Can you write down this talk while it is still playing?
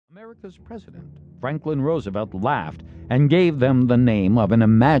America's president, Franklin Roosevelt, laughed and gave them the name of an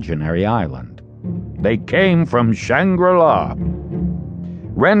imaginary island. They came from Shangri-La.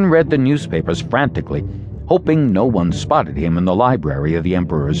 Wren read the newspapers frantically, hoping no one spotted him in the library of the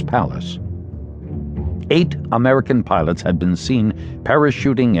Emperor's palace. 8 American pilots had been seen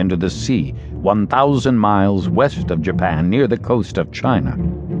parachuting into the sea 1,000 miles west of Japan near the coast of China.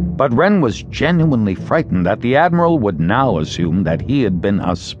 But Wren was genuinely frightened that the admiral would now assume that he had been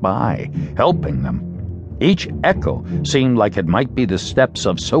a spy, helping them. Each echo seemed like it might be the steps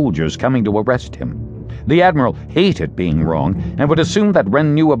of soldiers coming to arrest him. The admiral hated being wrong and would assume that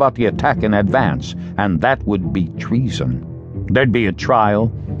Wren knew about the attack in advance, and that would be treason. There'd be a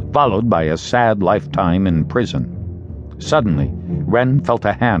trial, followed by a sad lifetime in prison. Suddenly, Wren felt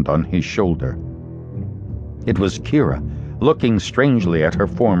a hand on his shoulder. It was Kira, looking strangely at her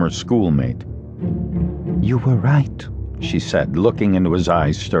former schoolmate. "You were right," she said, looking into his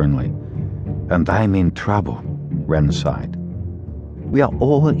eyes sternly. "And I'm in trouble," Wren sighed. "We are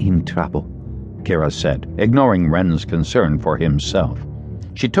all in trouble," Kira said, ignoring Wren's concern for himself.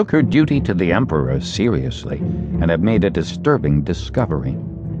 She took her duty to the Emperor seriously and had made a disturbing discovery.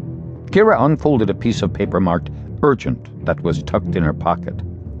 Kira unfolded a piece of paper marked "Urgent" that was tucked in her pocket.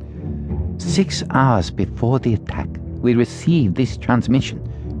 6 hours before the attack, we received this transmission,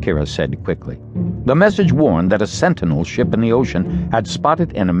 Kira said quickly. The message warned that a Sentinel ship in the ocean had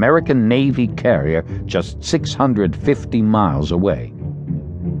spotted an American Navy carrier just 650 miles away.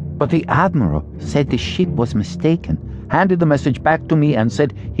 But the Admiral said the ship was mistaken, handed the message back to me and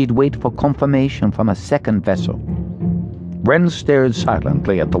said he'd wait for confirmation from a second vessel. Wren stared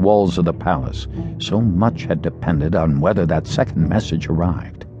silently at the walls of the palace. So much had depended on whether that second message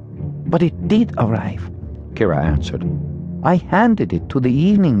arrived. But it did arrive, Kira answered. I handed it to the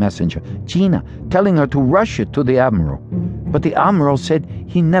evening messenger, Gina, telling her to rush it to the Admiral. But the Admiral said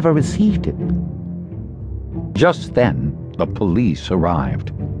he never received it. Just then, the police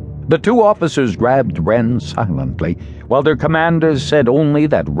arrived. The 2 officers grabbed Wren silently, while their commanders said only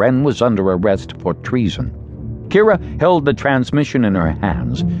that Wren was under arrest for treason. Kira held the transmission in her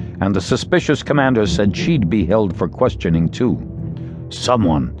hands, and the suspicious commander said she'd be held for questioning too.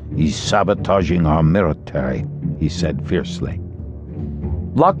 "Someone is sabotaging our military," he said fiercely.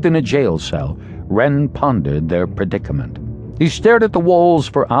 Locked in a jail cell, Wren pondered their predicament. He stared at the walls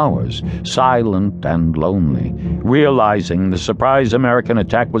for hours, silent and lonely, realizing the surprise American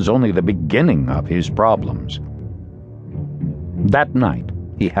attack was only the beginning of his problems. That night,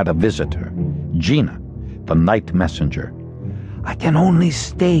 he had a visitor, Gina, the night messenger. "I can only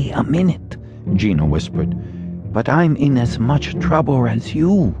stay a minute," Gina whispered, "but I'm in as much trouble as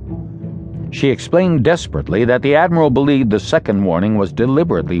you." She explained desperately that the Admiral believed the second warning was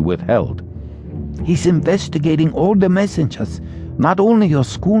deliberately withheld. "He's investigating all the messengers, not only your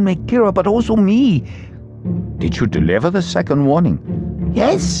schoolmate Kira, but also me." "Did you deliver the second warning?"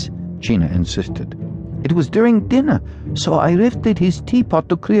 "Yes," Gina insisted. "It was during dinner, so I lifted his teapot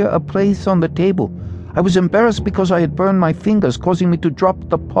to clear a place on the table. I was embarrassed because I had burned my fingers, causing me to drop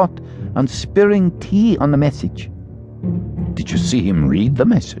the pot and spilling tea on the message." "Did you see him read the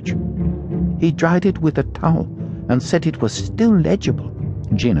message?" "He dried it with a towel and said it was still legible,"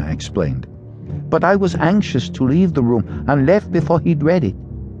 Gina explained. "But I was anxious to leave the room and left before he'd read it."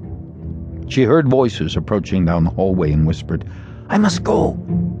 She heard voices approaching down the hallway and whispered, "I must go."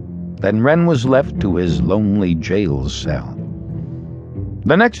 Then Wren was left to his lonely jail cell.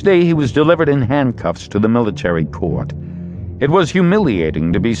 The next day he was delivered in handcuffs to the military court. It was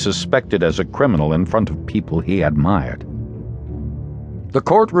humiliating to be suspected as a criminal in front of people he admired. The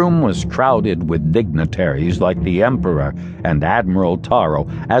courtroom was crowded with dignitaries like the Emperor and Admiral Taro,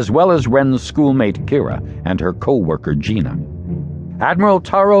 as well as Wren's schoolmate Kira and her co-worker Gina. Admiral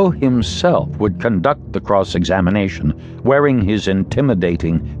Taro himself would conduct the cross-examination, wearing his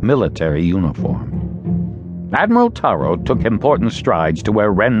intimidating military uniform. Admiral Taro took important strides to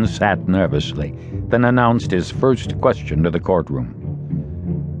where Wren sat nervously, then announced his first question to the courtroom.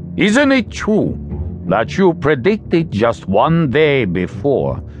 "Isn't it true that you predicted just 1 day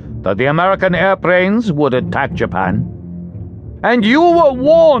before that the American airplanes would attack Japan?" "And you were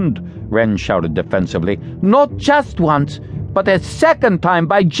warned," Wren shouted defensively, "not just once, but a second time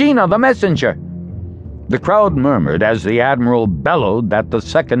by Gina the messenger." The crowd murmured as the Admiral bellowed that the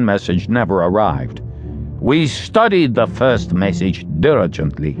second message never arrived. "We studied the first message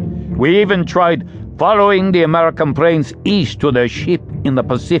diligently. We even tried following the American planes east to their ship in the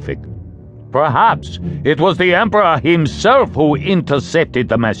Pacific. Perhaps it was the Emperor himself who intercepted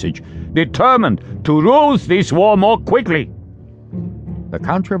the message, determined to lose this war more quickly." The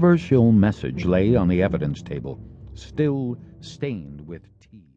controversial message lay on the evidence table, still stained with